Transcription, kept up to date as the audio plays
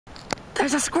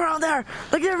There's a squirrel there.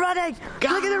 Look at it running.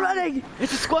 God. Look at it running.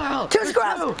 It's a squirrel. Two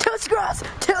squirrels.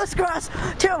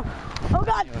 Oh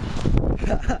God.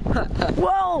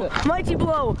 Whoa, mighty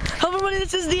blow. Hello everybody,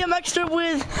 this is TheMxtra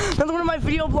with another one of my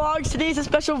video vlogs. Today's a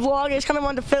special vlog. I just kind of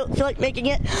wanted to feel like making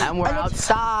it. And we're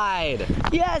outside.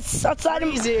 Yes, outside.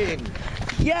 Freezing.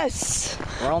 Yes.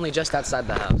 We're only just outside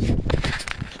the house.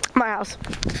 My house.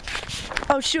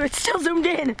 Oh shoot, it's still zoomed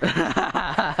in.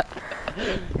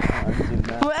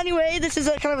 Well, anyway, this is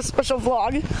a kind of a special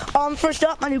vlog. First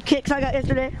up, my new kicks I got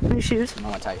yesterday. My new shoes. I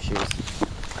want to tie your shoes.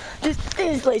 Just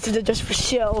these laces are just for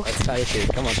show. Let's tie your shoes.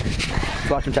 Come on. Let's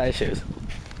watch him tie your shoes.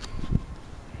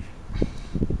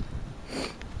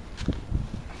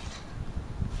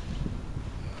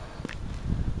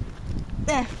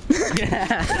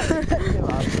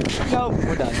 No,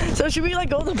 we're done. So should we like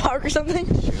go to the park or something?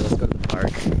 Sure, let's go to the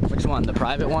park. Which one? The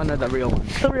private one or the real one?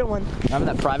 The real one.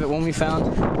 Remember that private one we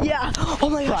found? Yeah.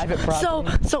 Oh my gosh. Private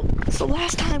property. So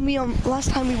last time we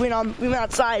went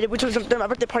outside, which was my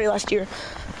birthday party last year.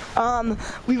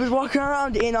 We was walking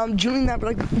around and Julie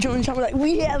and Shaun were like,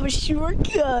 we have a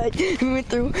shortcut. And we went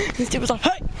through and this dude was like,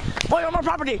 hey, boy on my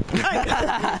property. Hey.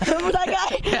 Remember that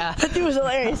guy? Yeah. That dude was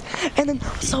hilarious. And then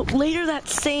so later that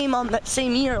same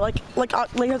year,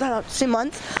 later that same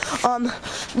month,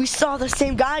 we saw the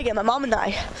same guy again, my mom and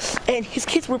I, and his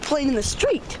kids were playing in the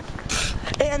street.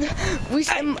 And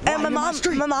my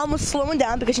mom was slowing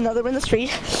down because they were in the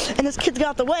street, and his kids got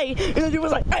out the way, and the dude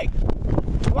was like, hey,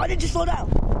 why did you slow down?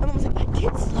 My mom was like, I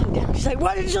didn't slow down. She's like,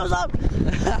 why did you slow down?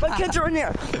 My kids are in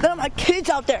there. Then I'm like, kids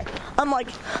out there. I'm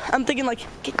thinking like,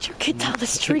 get your kids out of the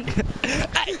street.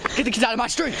 Hey, get the kids out of my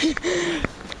street.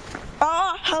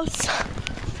 Our house.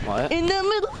 What? In the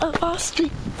middle of our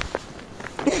street.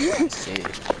 See.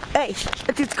 Hey,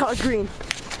 that dude's car is green.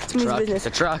 It's means business.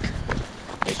 It's a truck.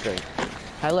 It's great.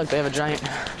 Hey, look, they have a giant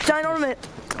ornament.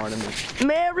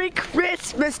 Merry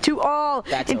Christmas to all.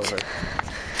 That's over.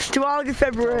 To all in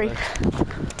February.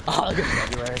 All in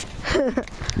February.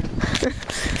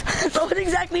 So what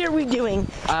exactly are we doing?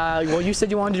 Well, you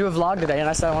said you wanted to do a vlog today, and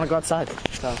I said I want to go outside.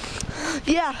 So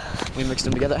yeah. We mixed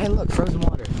them together. Hey, look, frozen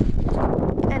water.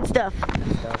 And stuff.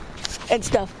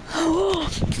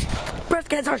 Breast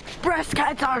cancer. Breast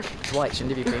cancer. It's white.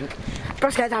 Shouldn't it be pink?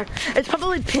 Breast cancer. It's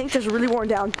probably pink. It's really worn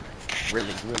down.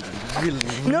 Really.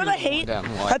 You know what I hate?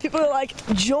 How people are like,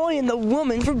 join the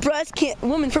woman for breast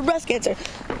cancer.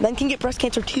 Men can get breast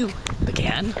cancer too. They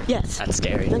can? Yes. That's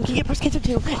scary. Men can get breast cancer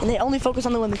too, and they only focus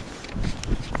on the women.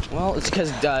 Well, it's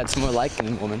because it's more likely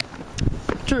in women.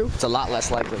 True. It's a lot less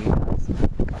likely in guys.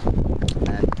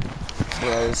 And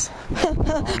bros.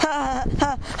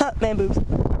 Man boobs.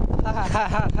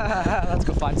 Let's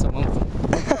go find someone.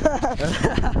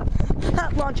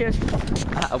 Launchers.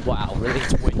 Wow, really?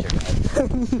 It's winter, guys.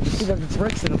 You have the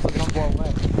bricks in them, so they don't blow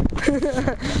away.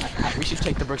 We should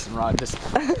take the bricks and ride this.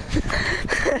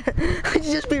 We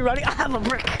should just be running. I have a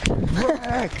brick.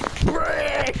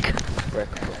 Brick.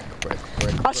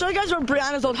 I'll show you guys where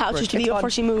Brianna's old house used to be before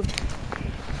she moved.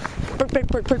 Brick.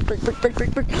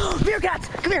 Meerkats!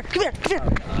 Come here, cat!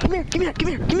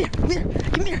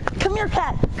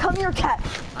 Come here, cat!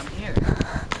 I'm here.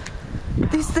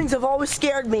 These things have always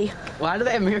scared me. Why do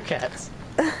they have meerkats?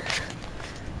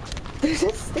 They're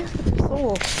just their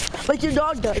soul. Like your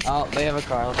dog does. Oh, they have a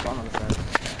car. Let's go on the side.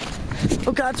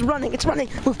 Oh God, it's running.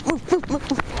 Move.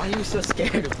 Why are you so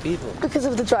scared of people? Because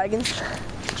of the dragons.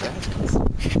 Dragons?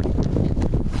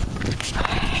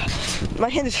 My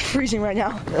hand is freezing right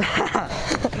now.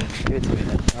 Give it to me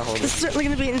then. I'll hold it. This is certainly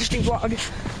going to be an interesting vlog.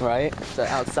 Right? It's an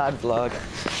outside vlog.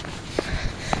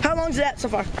 How long is that so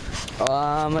far?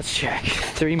 Let's check.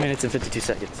 3 minutes and 52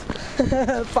 seconds.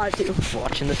 5-2.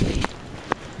 Watching the feed.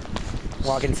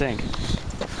 Walk and sink.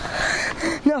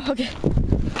 No, okay.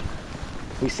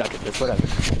 We suck at this, whatever.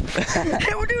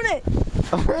 Hey, we're doing it!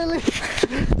 Oh, really?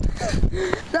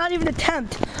 Not even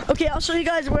attempt. Okay, I'll show you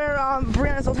guys where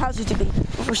Brianna's old house used to be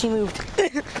before she moved.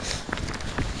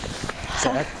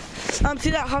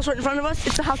 See that house right in front of us?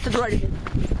 It's the house to the right of it.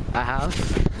 A house?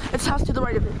 It's the house to the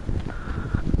right of it.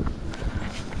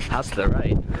 House to the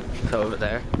right. So over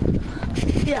there.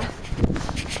 Yeah.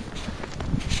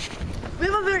 We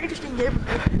have a very interesting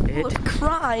neighborhood full of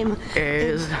crime.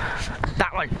 Is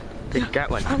that one? That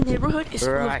one. Our neighborhood is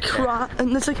full of crime,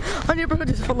 and it's like our neighborhood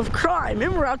is full of crime,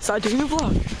 and we're outside doing a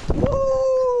vlog.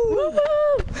 Woo!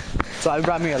 Woo-hoo! So I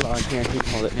brought me along. Here, you can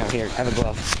hold it. Now here, have a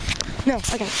glove. No,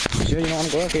 I got it. Sure you don't want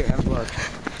a glove? Here, have a glove.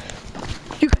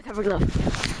 You guys have a glove.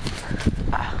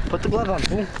 Put the glove on,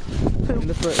 fool. In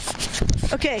the foot.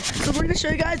 Okay, so we're gonna show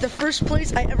you guys the first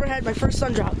place I ever had my first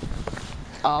sun drop.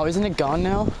 Oh, isn't it gone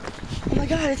now? Oh my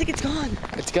God, I think it's gone.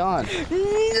 It's gone.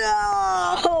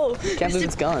 No! Can't believe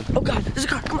it's gone. Oh God, there's a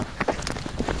car. Come on.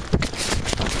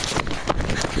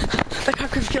 That car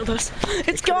could have killed us.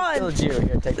 It's gone. Killed you.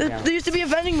 Here, take it down. There used to be a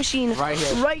vending machine. Right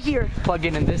here. Right here. Plug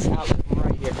in this outlet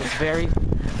right here. This very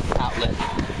outlet.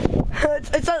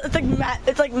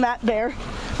 It's like Matt Bear.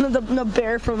 The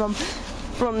bear from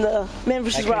the Man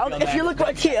vs. Wild. If you look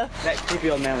right here. That creepy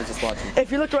old man was just watching.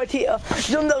 If you look right here,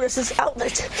 you'll notice this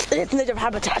outlet in its native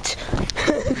habitat.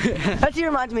 That's what it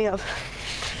reminds me of.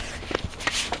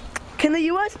 Can the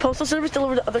U.S. Postal Service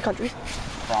deliver to other countries?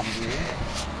 Probably.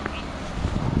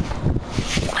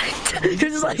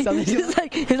 He's like,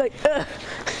 ugh.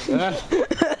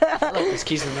 Look, there's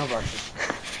keys to the mailbox.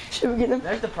 Should we get them?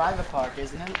 There's the private park,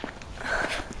 isn't it?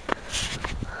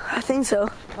 I think so.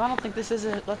 I don't think this is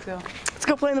it. Let's go. Let's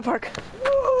go play in the park.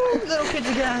 Woo! Little kids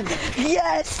again.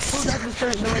 Yes! Who does this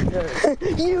turn? No one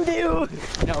does. You do!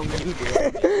 No, you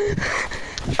do.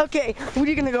 Okay, what are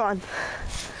you gonna go on?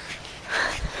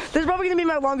 This is probably gonna be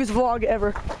my longest vlog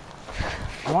ever.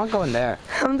 I want to go in there.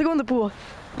 I'm gonna go in the pool.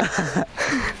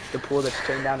 The pool that's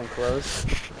chained down and closed.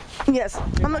 Yes.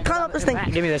 I'm gonna climb up this thing.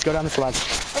 Matt, give me this. Go down the slide.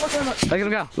 I'm gonna climb up. Look at him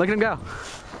go. Look at him go.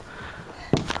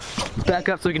 Back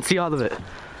up so we can see all of it.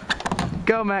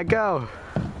 Go, Matt, go.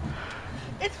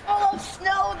 It's full of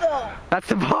snow though. That's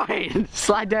the point.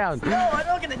 Slide down. No, I'm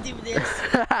not gonna do this.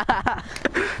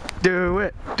 Do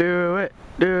it, do it,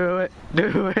 do it,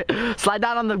 do it. Slide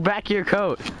down on the back of your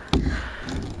coat.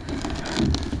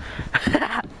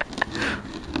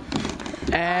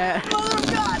 And Mother of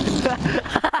God!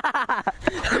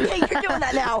 Okay, you're doing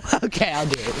that now. okay, I'll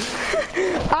do it.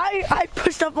 I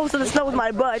pushed up most of the snow with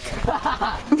my butt.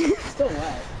 Still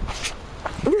wet.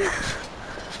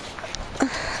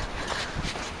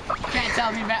 Can't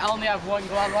tell me Matt only have one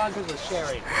glove on because of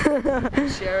sharing.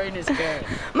 Sharing is caring.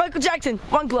 Michael Jackson,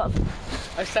 one glove.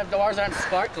 Except ours aren't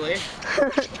sparkly.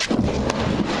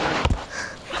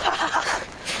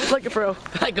 Like a pro.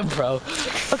 Like a pro.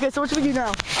 Okay, so what should we do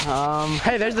now?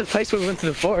 Hey, there's the place where we went to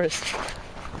the forest.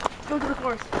 Go to the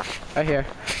forest. Right here.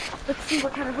 Let's see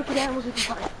what kind of wicked animals we can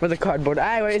find. With a cardboard.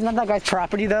 Hey, wait, isn't that guy's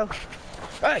property though?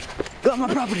 Hey, go on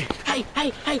my property. Hey,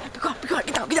 be quiet,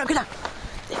 get down.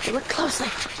 If you look closely,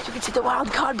 you can see the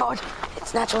wild cardboard.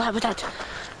 Its natural habitat.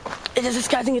 It is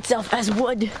disguising itself as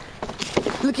wood.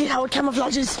 Look at how it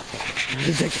camouflages.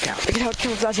 Take the count. Look at how it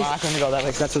camouflages. I'm not gonna go that way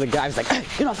because that's where the guy was like, hey,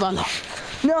 you're not fun though.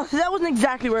 No, that wasn't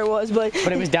exactly where it was, but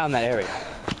But it was down that area.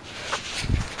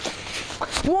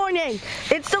 warning!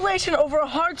 Installation over a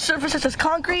hard surface such as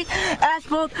concrete,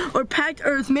 asphalt, or packed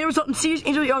earth may result in serious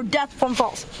injury or death from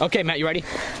falls. Okay, Matt, you ready?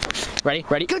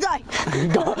 Ready? Go die!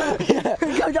 Go. Yeah.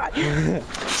 Go die!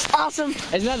 Awesome!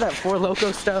 Isn't that Four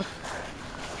Loko stuff?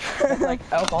 That's like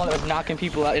alcohol that was knocking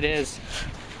people out. It is.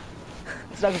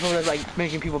 It's not that's like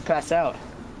making people pass out.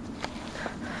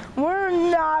 We're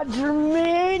not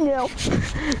Jermaine.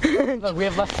 Look, we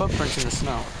have left footprints in the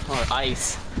snow. Or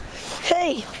ice.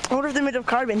 Hey, I wonder if they're made of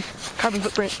carbon. Carbon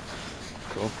footprint.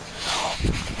 Cool.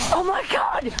 Oh my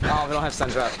God! Oh, we don't have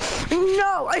suns up.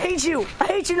 No, I hate you. I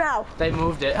hate you now. They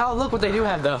moved it. Oh, look what they do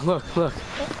have though. Look.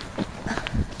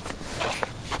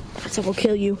 So we'll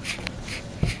kill you.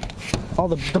 All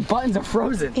the buttons are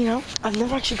frozen. You know, I've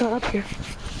never actually gone up here.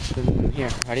 Here,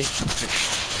 ready?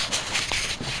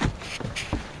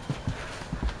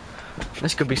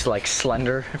 This could be like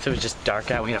Slender if it was just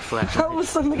dark out. We had a flashlight. All of a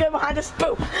sudden, the guy behind us.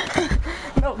 Boom!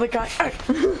 No, the guy.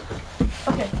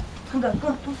 Okay, I'm done. Go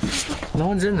on. No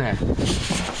one's in there.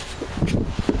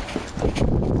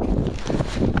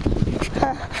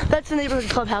 That's the neighborhood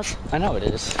clubhouse. I know it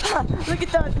is. Look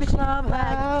at that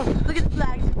flag. Look at the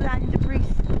flag flying in the breeze.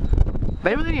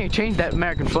 They really need to change that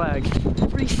American flag.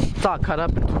 It's all cut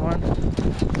up and torn.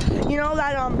 You know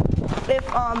that if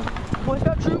Boy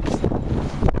Scout troops,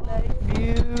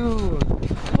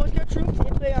 Boy Scout troops,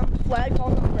 if a flag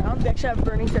falls on the ground, they actually have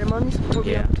burning ceremonies.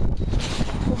 Yeah.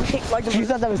 We take flags and You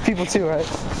thought that was people too, right?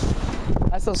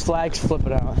 That's those flags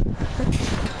flipping out.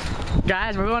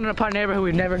 Guys, we're going to a part of the neighborhood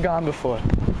we've never gone before.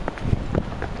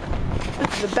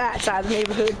 This is the bad side of the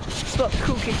neighborhood. It's where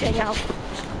cool kids hang out.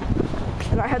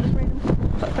 And I had this random.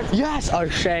 Yes, our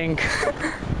shank.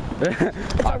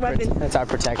 It's our weapon. That's our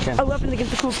protection. A weapon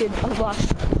against the cool kid on the block.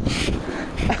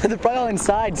 They're probably all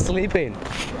inside sleeping.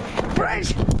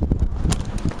 Bridge!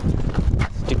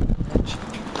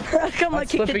 Come I'm like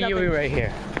kick flipping you kidnapping. right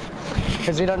here.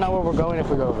 Because we don't know where we're going if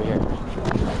we go over here.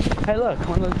 Hey look,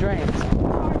 one of those drains.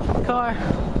 Car.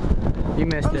 You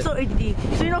missed I'm it. so ADD.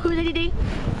 So you know who's ADD?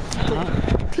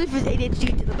 Cliff is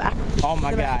ADHD to the back. Oh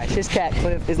my gosh, his cat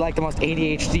Cliff is like the most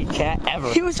ADHD cat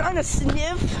ever. He was trying to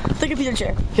sniff the computer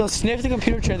chair. He'll sniff the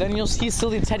computer chair, then he'll see the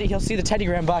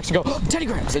Teddygram box and go, oh,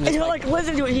 Teddygrams! And he'll like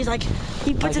listen to it. He's like,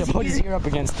 he puts he'll put his ear up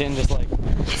against it and just like.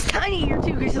 His tiny ear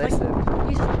too. He's just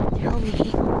like, tell me.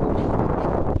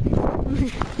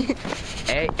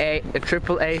 The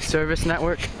AAA service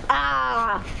network.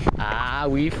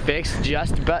 We fix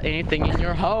just about anything in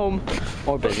your home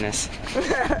or business.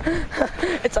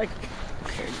 It's like.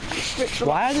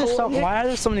 Why are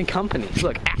there so many companies?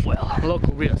 Look, Atwell,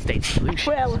 local real estate solutions.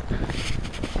 Well.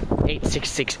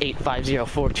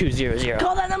 866-850-4200.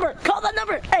 Call that number. Call that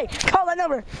number. Hey, call that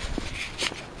number.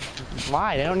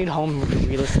 Why? They don't need home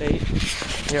real estate.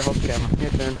 Here, hold the camera. Your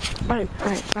turn. All right.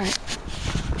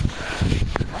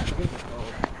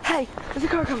 Hey, there's a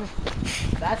car coming.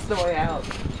 That's the way out.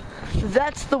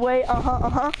 That's the way.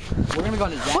 We're gonna go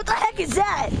into that. What the heck is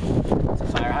that? It's a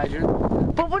fire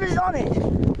hydrant. But what is on it?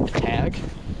 Tag.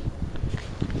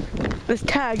 This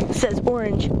tag says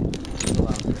orange.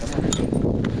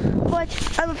 But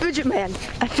I'm a fidget man.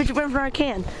 I fidget whenever I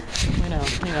can. You know.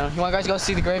 You want guys to go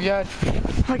see the graveyard?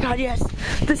 Oh my god, yes.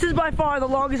 This is by far the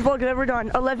longest vlog I've ever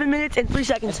done. 11 minutes and 3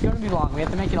 seconds. It's gonna be long. We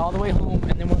have to make it all the way home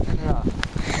and then we'll turn it off.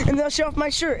 And then I'll show off my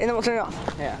shirt and then we'll turn it off.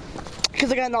 Yeah.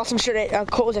 Because I got an awesome shirt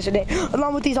at Kohl's yesterday,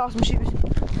 along with these awesome shoes.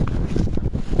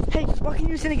 Hey, what can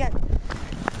you sing again?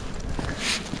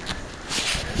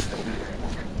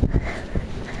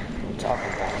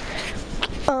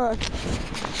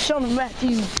 Shaun and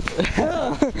Matthew.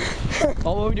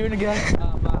 What were we doing again?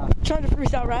 Trying to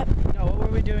freestyle rap. No, what were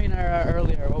we doing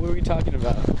earlier? What were we talking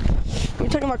about? We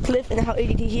were talking about Cliff and how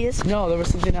ADD he is. No, there was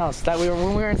something else. When we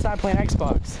were inside playing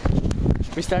Xbox,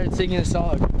 we started singing a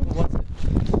song. What was it?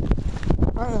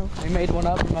 I don't know. We made one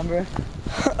up, remember?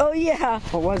 Oh yeah.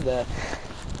 What was that?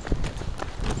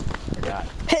 Forgot.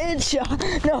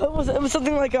 Headshot. No, it was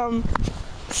something like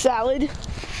salad.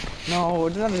 No,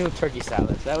 it doesn't have to do with turkey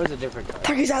salads. That was a different guy.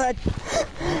 Turkey salad.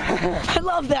 I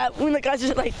love that when the guys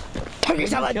just like turkey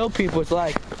salad. Kill people. It's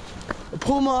like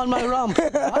Puma on my rump.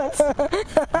 What?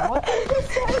 What?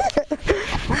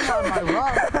 Puma on my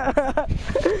rump.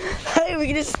 Hey, we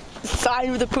can just sign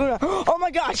with the Puna. Oh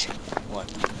my gosh.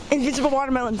 What? Invincible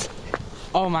watermelons.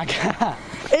 Oh my god.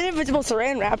 And invincible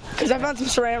saran wrap. Because I found some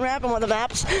saran wrap on one of the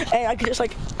maps, and I could just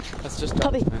like. That's just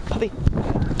puppy.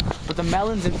 But the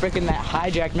melons in freaking that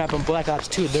hijacked map on Black Ops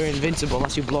 2, they're invincible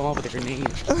unless you blow them up with a grenade.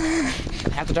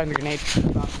 Half the time the grenade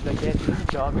like they have to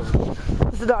jog over.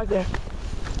 There's the dog there.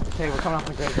 Okay, we're coming off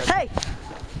the graveyard. Hey!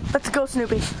 Let's go,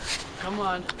 Snoopy. Come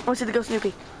on. I want to see the go,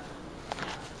 Snoopy.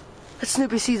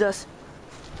 Snoopy sees us.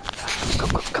 Go.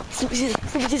 Snoopy sees us.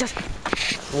 Snoopy sees us.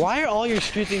 Why are all your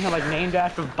streets like named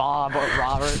after Bob or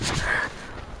Robert?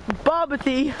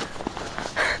 Bobathy.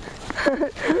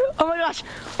 Oh my gosh.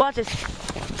 Watch this.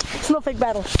 Snowflake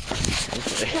battle.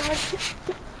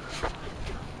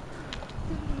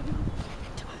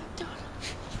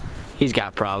 He's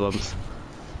got problems.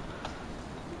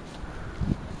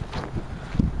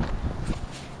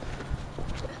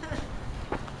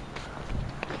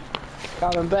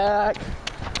 Coming back.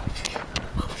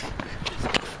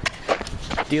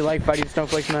 Do you like fighting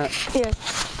snowflakes, Matt? Yeah,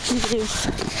 you do.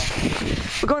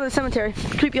 We're going to the cemetery.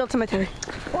 Creepy old cemetery.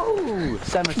 Oh,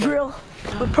 cemetery. Grill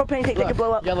with propane tank that could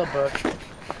blow up. Yellow book.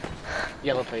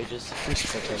 Yellow pages.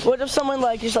 What if someone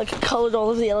like just like colored all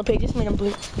of the yellow pages and made them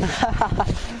blue?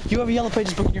 You have a yellow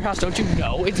pages book in your house, don't you?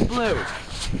 No, it's blue.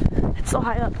 It's so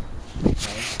high up.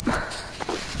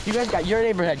 You guys got, your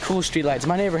neighborhood had cool street lights.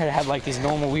 My neighborhood had like these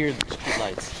normal weird street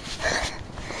lights.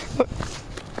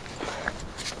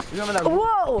 Remember that?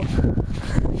 Whoa!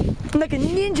 Like a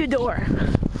ninja door.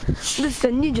 This is a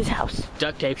ninja's house.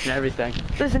 Duct tape and everything.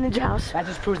 This is a ninja house. That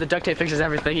just proves that duct tape fixes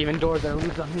everything, even doors that are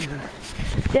loose on hinges.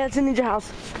 Yeah, it's a ninja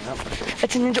house. Yep.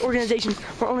 It's a ninja organization.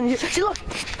 We're only ninja. See, look!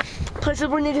 Places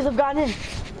where ninjas have gotten in.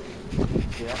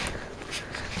 Yeah.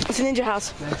 It's a ninja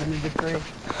house. That's a ninja tree.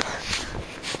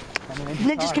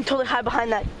 Ninjas can totally hide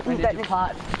behind that. Ninja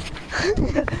pot.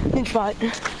 Ninja pot.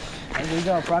 And there you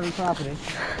go, private property.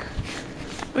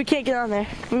 We can't get on there.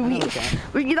 We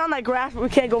can get on that grass, but we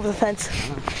can't go over the fence.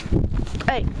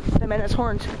 Hey, that man has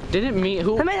horns. Didn't me,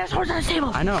 who? That man has horns on his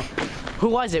table. I know. Who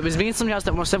was it? It was me and somebody else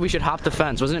that said we should hop the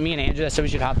fence. Wasn't it me and Andrew that said we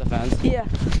should hop the fence? Yeah.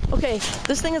 Okay,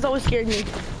 this thing has always scared me.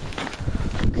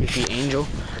 Creepy angel.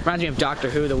 Reminds me of Doctor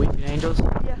Who, the Weeping Angels.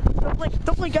 Yeah. Don't blink.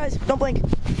 Don't blink, guys. Don't blink.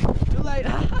 Too late.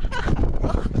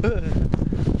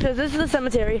 Because this is the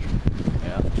cemetery.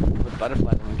 Yeah. With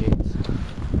butterflies on the gates.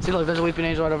 See, look, there's a Weeping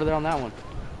Angel right over there on that one.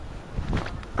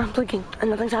 I'm blinking, and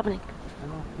nothing's happening. I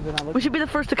know. We should be the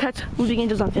first to catch Weeping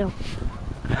Angels on film.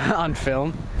 On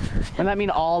film? Doesn't that mean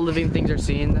all living things are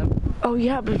seeing them? Oh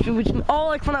yeah, but oh,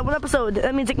 like from that one episode.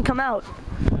 That means it can come out.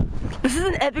 This is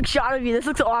an epic shot of you. This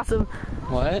looks awesome.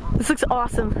 What? This looks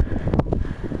awesome.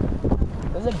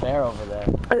 There's a bear over there.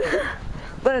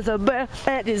 There's a bear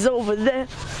and it's over there.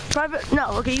 Private?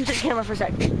 No. Okay, you take the camera for a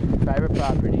sec. Private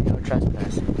property, no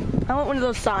trespass. I want one of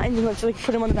those signs and let's like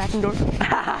put them on the bathroom door.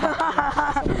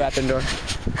 Bathroom door.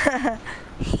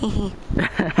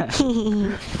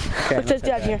 Okay, let's get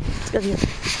out of here. Let's get out of here.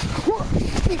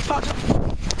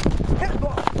 Tennis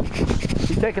ball.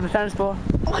 You taking the tennis ball?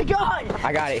 Oh my God!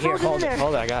 I got it. Here, hold it.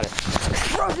 Hold it. I got it.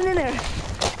 Frozen in there.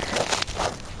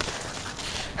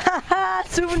 Haha!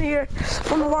 Souvenir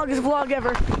from the longest vlog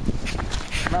ever.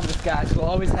 Love this, guys. We'll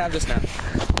always have this now.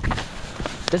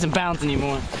 Doesn't bounce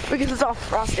anymore. Because it's all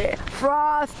frosty.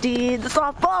 Frosty, the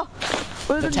softball.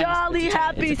 With a jolly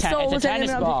happy soul. It's a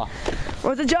tennis ball.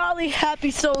 With a jolly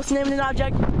happy soul, naming an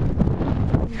object.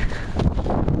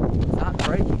 It's not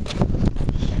breaking.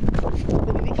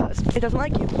 Maybe because it doesn't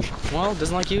like you. Well, it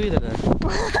doesn't like you either then.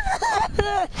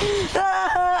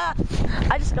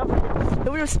 I discovered it. It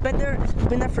would have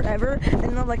been there forever, and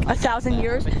then like 1,000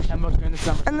 years. And then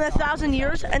 1,000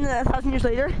 years, and then 1,000 years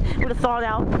later, it would have thawed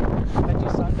out. I bet you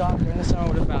some dog during the summer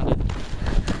would have found it.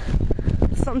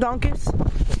 Some donkeys.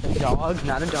 A dog,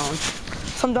 not a dog.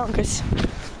 Some donkeys.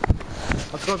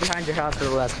 Let's go behind your house for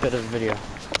the last bit of the video.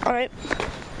 Alright.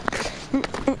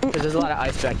 Because there's a lot of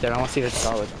ice back there. I want to see if it's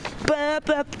solid. Ba,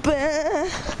 ba, ba,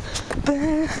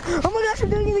 ba. Oh my gosh, we're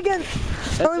doing it again.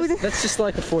 That's just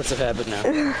like a force of habit now.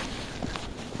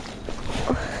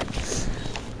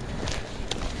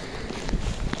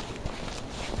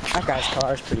 That guy's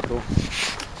car is pretty cool.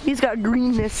 He's got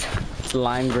greenness. It's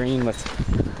lime green with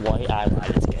white eyeline.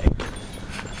 It's gay.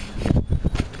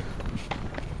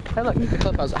 Hey, look, the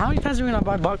clubhouse. How many times are we gonna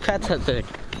buy Bobcats that thing?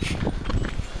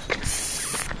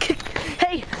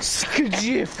 Hey!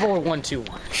 Skj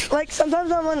 4121. Like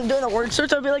sometimes I'm doing a word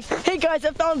search, I'll be like, hey guys,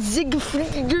 I found Siegfried.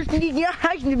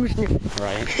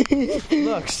 Right.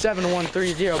 Look,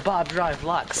 7130 Bob Drive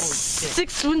lot.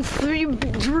 613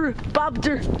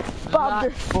 Bobder.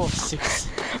 Bobder. 46.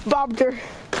 Bobder.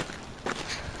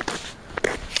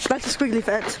 That's a squiggly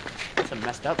fence. That's a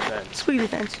messed up fence. Squiggly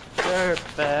fence. Dirt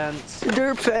fence.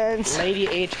 Dirt fence. Lady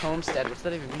H Homestead. What's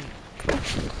that even mean?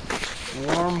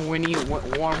 Warm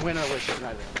winter wishes.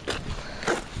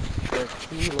 Their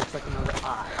tree looks like another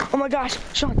eye. Oh my gosh,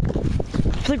 Shaun.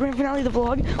 For the grand finale of the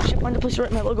vlog, we should find a place to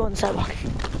write my logo on the sidewalk.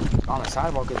 On the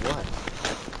sidewalk is what?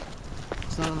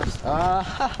 It's not on the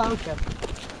okay.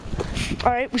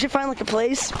 Alright, we should find like a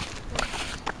place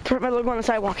to write my logo on the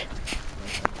sidewalk.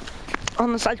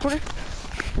 On the side corner?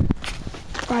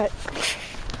 Alright.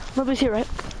 Nobody's here, right? I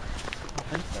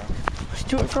think so. Let's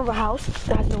do it in front of a house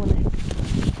that has no one there.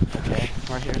 Okay,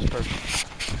 right here is perfect.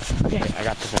 Okay. I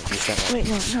got this one. Wait,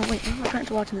 no, wait. I'm not trying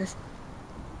to watch this.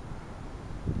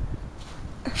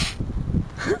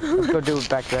 Let's go do it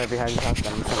back there behind your house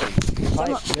then.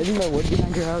 Isn't there wood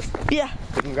behind your house? Yeah.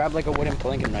 You can grab like a wooden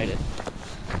plank and write it.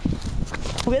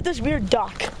 We have this weird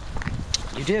dock.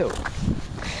 You do?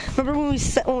 Remember when we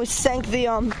sank the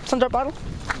Sundar bottle?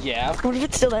 Yeah. What if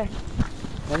it's still there?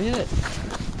 What is it?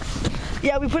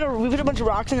 Yeah, we put a bunch of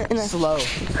rocks in it. Slow.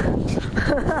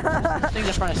 Things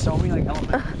in front of so many like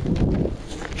elements.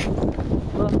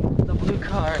 Look, the blue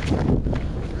car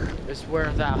is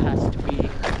where thou hast to be.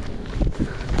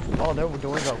 Oh, there were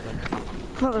doors open.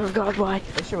 Mother of God, why?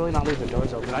 They should really not leave the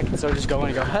doors open. I can so just go in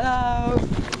and go, hello.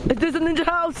 Is this a ninja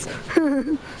house?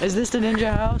 Is this the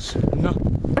ninja house? No.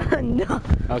 No.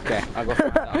 Okay, I'll go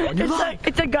find out.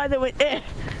 It's a guy that went No.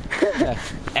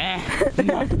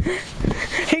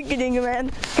 Hinga-dinga,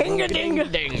 man.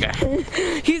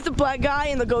 Hinga-dinga. He's the black guy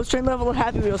in the Ghost Train level of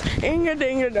Happy Wheels.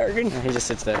 Hinga-dinga-durgan. He just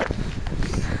sits there.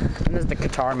 And there's the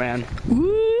guitar man.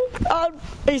 Woo!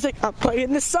 He's like, I'm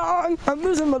playing this song. I'm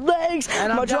losing my legs.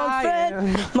 And my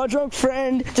drunk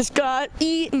friend just got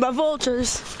eaten by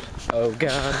vultures. Oh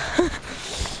God.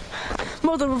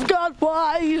 Mother of God,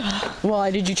 why? Why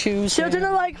did you choose Children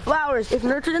are like flowers. If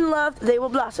nurtured and loved, they will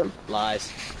blossom.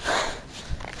 Lies.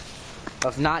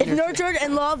 If nurtured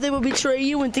and loved, they will betray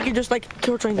you and think you're just like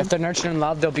torturing them. If they're nurtured and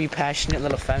loved, they'll be passionate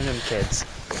little feminine kids.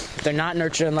 If they're not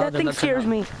nurtured and loved, that thing scares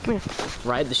me. Come here.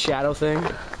 Right, the shadow thing.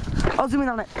 I'll zoom in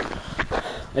on it.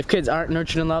 If kids aren't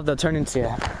nurtured and loved, they'll turn into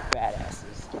badasses.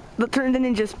 They'll turn into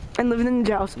ninjas and live in the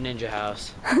ninja house. Ninja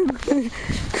house.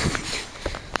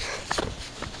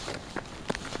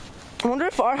 I wonder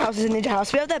if our house is a ninja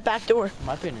house. We have that back door.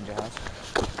 Might be a ninja house.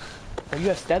 But you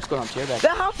have steps going up to your back.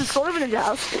 That house is sort of a ninja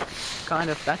house. Kind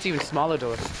of. That's even smaller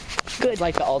door. Good. It's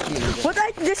like the ultimate. What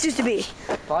did this used to be?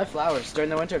 Probably flowers. During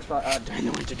the winter, it's probably,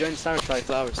 during the summer, it's probably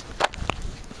flowers.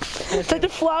 It's like the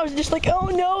flowers are just like, oh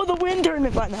no, the wind turned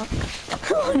it right now.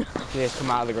 They just come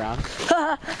out of the ground.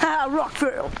 Ha ha, rock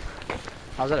fail.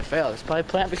 How's that a fail? There's probably a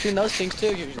plant between those things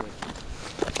too, usually.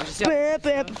 Bah,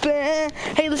 bah, bah.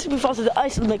 Hey, listen, if we fall through the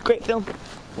ice, it'll make great film.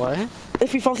 What?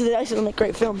 If we fall through the ice, it'll make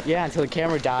great film. Yeah, until the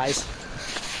camera dies.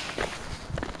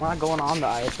 We're not going on the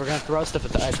ice. We're gonna throw stuff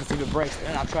at the ice and see if it breaks.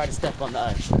 Then I'll try to step on the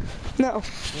ice. No.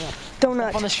 Yeah. Don't Step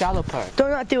not. on the shallow part. Do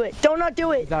not do it. Do not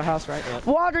do it. Is that house right? Yeah.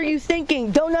 What are you thinking?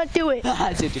 Do not do it.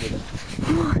 I see what you did.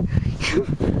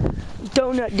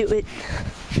 Do not do it.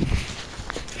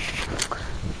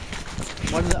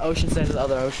 What did the ocean say to the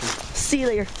other ocean? See you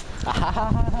later.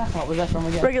 What was that from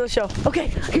again? Regular show. Okay,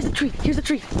 here's a tree. Here's a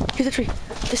tree. Here's a tree.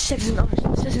 This shed isn't ours.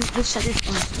 This shed isn't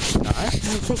ours. Nice. I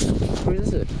don't think so. Where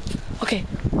is it? Okay.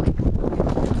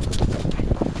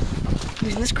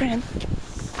 Using this crayon.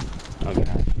 Oh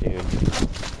god, dude.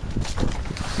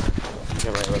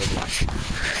 Okay, wait, what is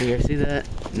it? You guys see that?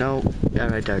 No. Yeah,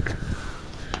 right there.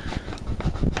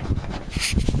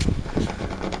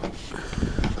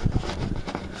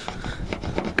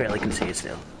 Barely can see it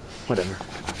still. Whatever.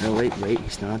 No, wait,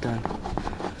 he's not done.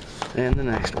 And the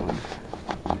next one.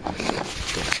 Go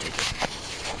take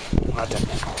it. Not done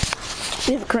yet.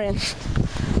 We have a crayon.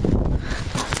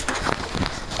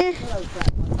 Eh.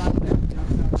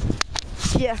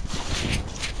 Yeah.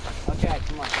 Okay,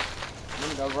 come on. I'm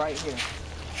gonna go right here.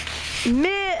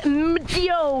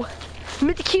 Mid-Q.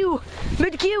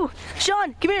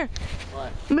 Shaun, come here.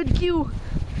 What? Mid-Q.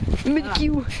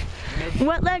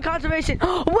 Wetland conservation.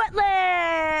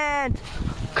 Wetland!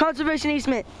 Conservation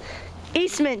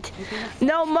easement.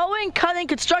 No mowing, cutting,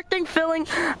 constructing, filling,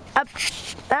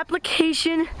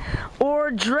 application, or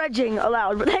dredging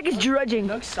allowed. What the heck is dredging?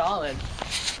 Looks solid.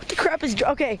 What the crap is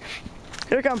okay,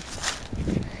 here it comes.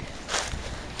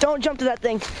 Don't jump to that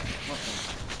thing.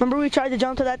 Remember we tried to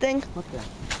jump to that thing? What the?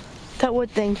 That wood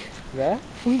thing. Yeah?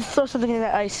 We need to throw something in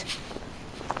that ice.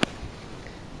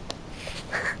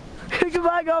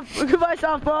 Goodbye,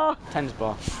 softball. Tennis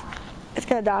ball. It's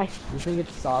gonna die. You think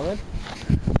it's solid?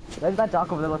 There's that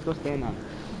dock over there. Let's go stand on it.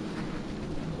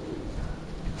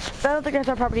 I don't think that's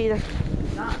our property either.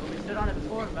 It's not, but we stood on it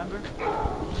before, remember?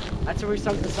 That's where we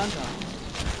sunk the sunshine.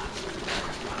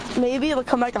 Maybe it'll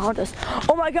come back to haunt us.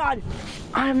 Oh my god!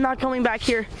 I am not coming back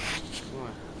here.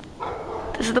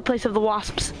 What? This is the place of the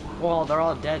wasps. Well, they're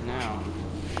all dead now.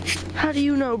 How do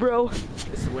you know, bro?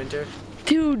 It's winter.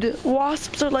 Dude,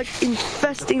 wasps are like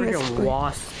infesting this place.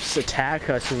 Wasps attack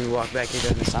us when we walk back here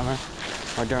during the summer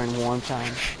or during warm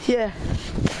time. Yeah.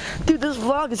 Dude, this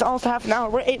vlog is almost half an hour.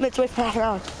 We're 8 minutes away from half an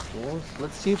hour. Well,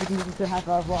 let's see if we can get into a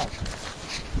half-hour vlog.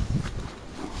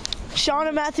 Shaun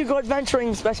and Matthew go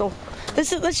adventuring special. This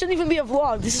shouldn't even be a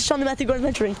vlog. This is Shaun and Matthew go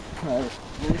adventuring. We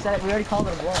already called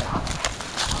it a vlog.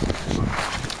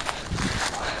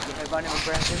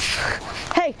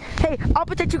 Hey, I'll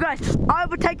protect you guys. I'll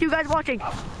protect you guys watching.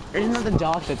 Isn't that the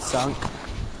dock that sunk?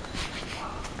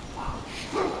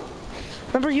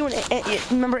 Remember you and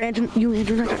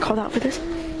Andrew and I got called out for this?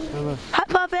 Hi,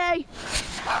 puppy.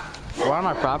 We're on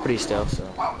our property still, so.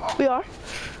 We are.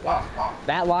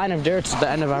 That line of dirt's the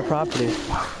end of our property.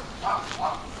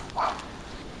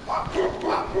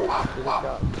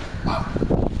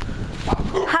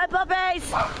 Hi,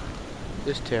 puppies.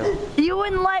 This too. You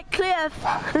wouldn't like Cliff.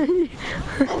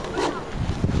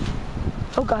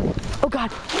 Oh god.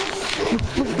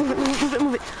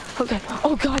 Move it. Okay.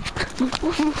 Oh god.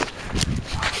 Move.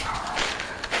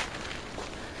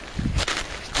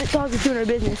 This dog is doing her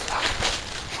business.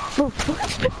 Move.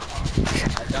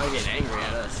 That dog getting angry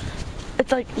at us.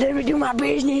 It's like, let me do my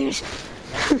business.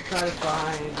 Let's try to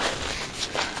find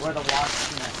where the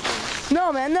wasp nest is.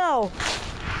 No, man, no.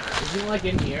 Is it like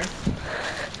in here?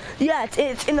 Yeah,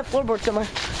 it's in the floorboard somewhere.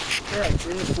 Yeah, it's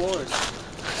in the floors.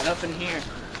 And up in here.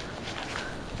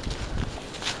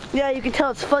 Yeah, you can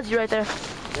tell it's fuzzy right there.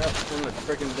 Yep, from the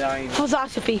freaking dying.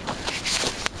 Philosophy.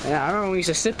 Yeah, I remember when we used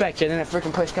to sit back here, then that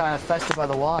freaking place got infested by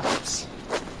the wasps.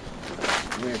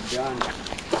 We're done.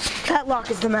 That lock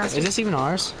is the master. Is this even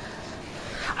ours?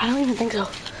 I don't even think so.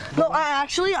 No, I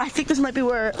think this might be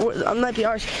where might be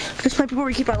ours. This might be where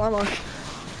we keep our lawnmower.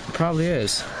 It probably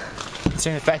is.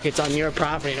 Considering the fact it's on your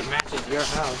property and it matches your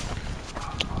house.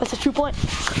 That's a true point.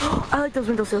 I like those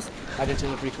windowsills. I did too,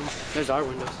 they're pretty cool. There's our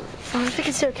windows. I think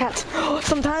it's their cats.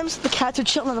 Sometimes the cats are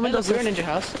chilling on the Hey, look, windowsills. we're in a ninja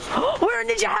house. We're in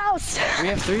a ninja house! We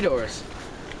have 3 doors.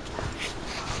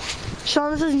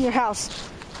 Shaun, this isn't your house.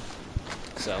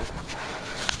 So?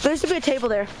 There used to be a table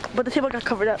there, but the table got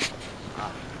covered up.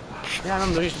 Yeah, I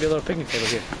remember there used to be a little picnic table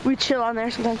here. We chill on there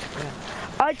sometimes. Yeah.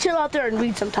 I chill out there and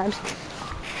read sometimes.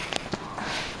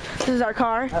 This is our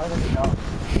car.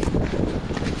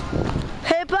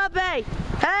 Hey, puppy!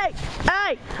 Hey!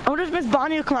 Hey! I wonder if Miss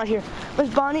Bonnie will come out here. Miss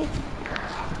Bonnie?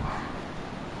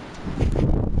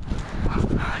 Oh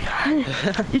my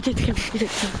God. You take the camera. You take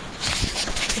the camera.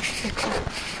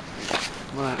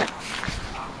 What?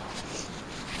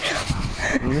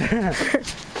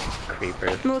 Creeper.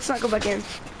 No, let's not go back in.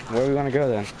 Where do we want to go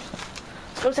then?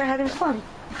 Let's go start having fun.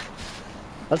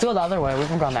 Let's go the other way. We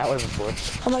haven't gone that way before.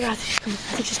 Oh my God, she's coming.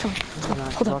 I think she's coming.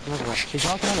 Hold on. She's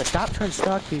walking another way. Stop trying to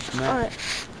stalk people, man. Alright.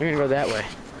 We're gonna go that way.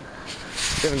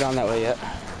 We haven't gone that way yet.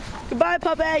 Goodbye,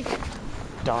 puppy.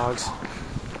 Dogs.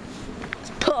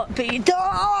 Puppy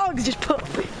dogs. Just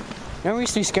puppy. Remember we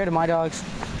used to be scared of my dogs?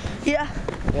 Yeah,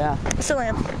 Yeah. I still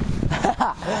am.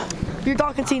 Your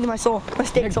dog can see into my soul. My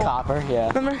steak Big soul. Copper,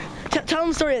 yeah. Remember? Tell them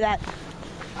the story of that.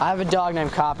 I have a dog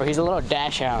named Copper. He's a little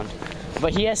dash hound.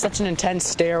 But he has such an intense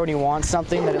stare when he wants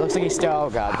something that it looks like he's still, oh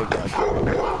God, big dog.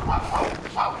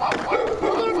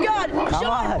 Lord of God! Come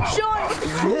on. Shaun!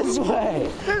 This way.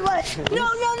 This way! No!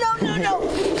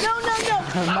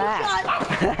 Matt.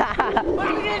 God. What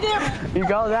are you gonna do? You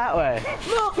go that way.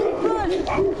 No!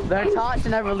 Run! They're taught to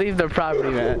never leave their property,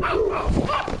 man.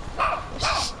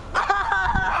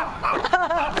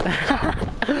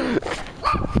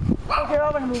 Okay,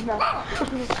 I'm gonna move now.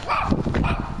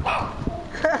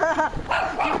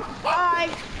 Hi!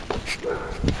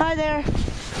 Hi there.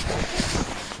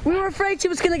 We were afraid she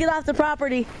was gonna get off the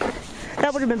property.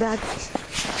 That would have been bad.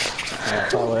 Yeah,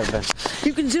 that would have been.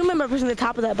 You can zoom in by pressing the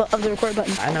top of that of the record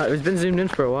button. I know, it's been zoomed in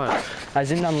for a while. I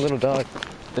zoomed on the little dog.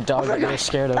 The dog that you're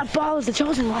scared of. That ball is the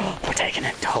chosen one. We're taking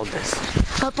it. Hold this.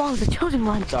 That ball is the chosen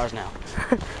one. It's ours now.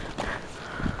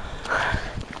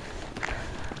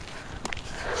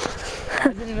 It's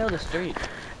in the middle of the street.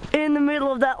 In the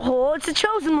middle of that hole. It's the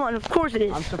chosen one. Of course it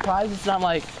is. I'm surprised it's not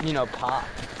like, you know, pop.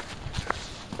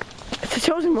 It's the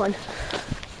chosen one.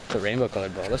 It's a rainbow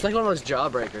colored ball. That's like one of those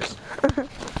jawbreakers.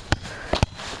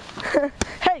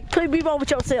 Hey, play b-ball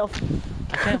with yourself.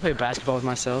 I can't play basketball with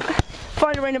myself.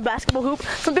 Find a random basketball hoop.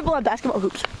 Some people have basketball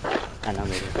hoops. I know,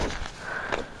 maybe.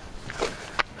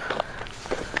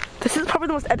 This is probably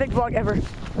the most epic vlog ever.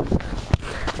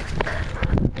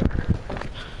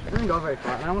 I didn't go very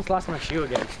far. I almost lost my shoe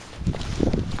again.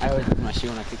 I always lose my shoe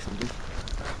when I kick something.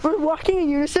 We're walking in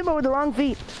unison but with the wrong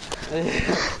feet.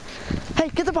 Hey,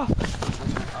 get the ball.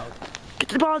 Get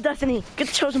the ball of destiny. Get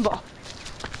the chosen ball.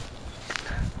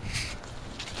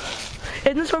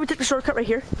 Isn't this where we took the shortcut right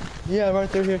here? Yeah, right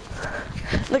through here.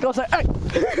 Like I was like, hey.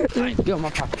 Alright, go in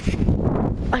my pocket.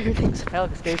 I hear things. Hey,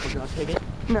 look, a skateboard. You want to take it?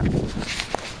 No.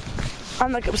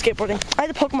 I'm not good with skateboarding. I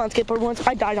had a Pokemon skateboard once.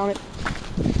 I died on it.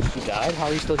 You died? How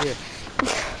are you still here?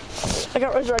 I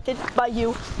got resurrected by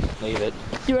you. Leave it.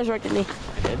 You resurrected me.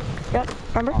 I did? Yep.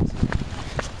 Remember? Awesome.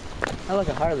 Oh, look,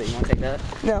 a Harley. You want to take that?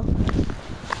 No.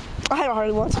 I had a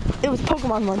Harley once. It was a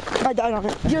Pokemon one. I died on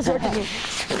it. You resurrected me.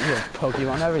 You're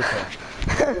Pokemon everything.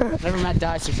 Never Matt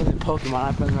dies for something Pokemon.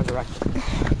 I've been resurrected.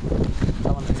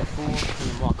 Tell him he's a fool and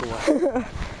then walk away.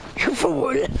 You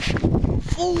fool.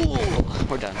 Fool!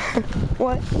 We're done.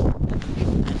 What?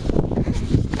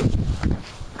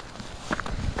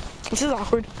 This is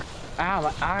awkward. Ow,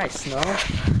 my eye, Snow.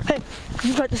 Hey,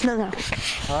 you fight the snow now.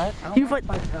 What? I don't You want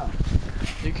fight. to fight snow.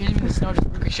 You can't even the snow just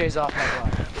ricochets off my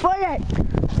body. Fight it!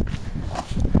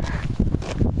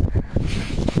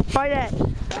 Fight it!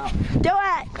 No. Do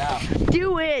it! No.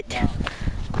 Do it! No.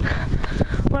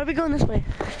 Why are we going this way?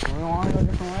 We don't want to go a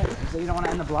different way. So you don't want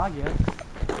to end the vlog yet.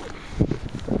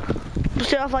 We'll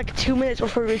stay off like 2 minutes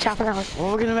before we reach half an hour.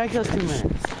 Well, we're going to make those 2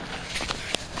 minutes.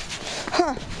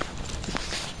 Huh.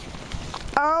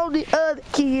 All the other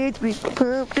kids be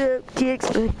pumped up kicks.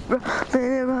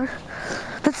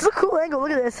 That's a cool angle.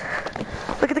 Look at this.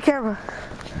 Look at the camera.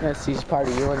 Yeah, see part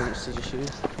of you and you see your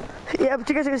shoes. Yeah, but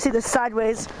you guys are gonna see this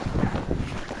sideways.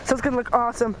 So it's gonna look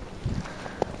awesome.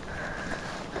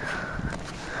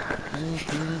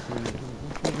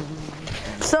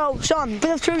 So, Shaun,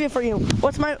 bit of trivia for you.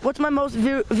 What's my most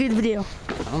viewed video?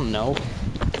 I don't know.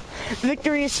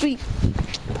 Victory is Sweet.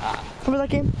 Remember that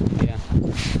game? Yeah,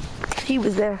 He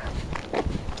was there.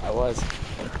 I was.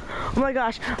 Oh my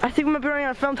gosh, I think we might be running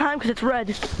out of film time because it's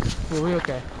red. Were we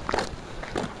okay?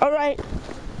 Alright,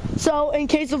 so in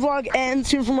case the vlog ends,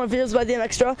 tune for more videos by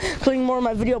TheMxtra, including more of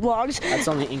my video blogs. That's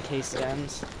only in case it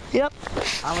ends. Yep.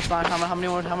 How much time?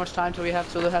 How much time till we have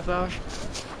till the half hour?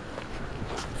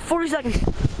 40 seconds.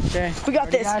 Okay. We got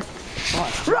Ready, this. Guys? Come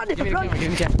on. Run it, Give me the run camera. it.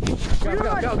 Give me the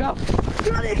camera. Go, go, go.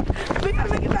 Run it. We gotta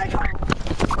make it back home.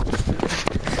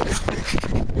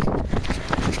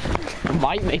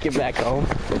 Might make it back home.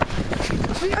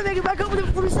 We gotta make it back up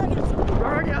within 40 seconds. We're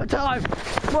already out of time.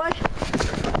 What?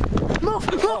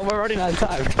 Move, move. Oh, we're already out of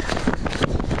time.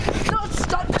 Don't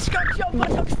stop the scratch your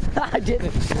buttocks. I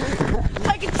didn't.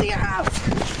 I can see your house.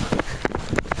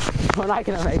 We're not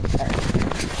gonna make that.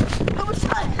 How much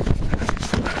time?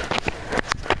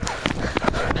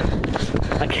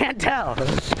 I can't tell.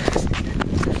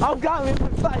 Oh God, we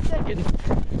have 5 seconds.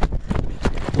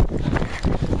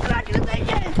 We're not gonna make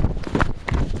it.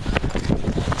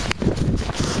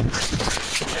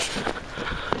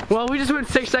 Well, we just went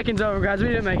 6 seconds over, guys. We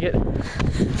didn't make it.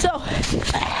 So,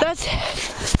 that's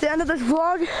the end of this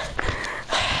vlog.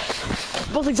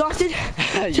 Both exhausted.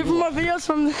 Two more videos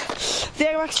from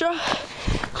TheMxtra,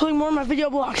 including more of my video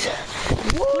blogs.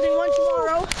 Including one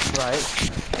tomorrow. Right.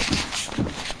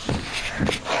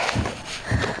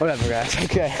 Whatever, guys.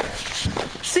 Okay.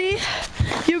 See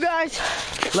you guys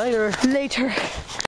Later. later.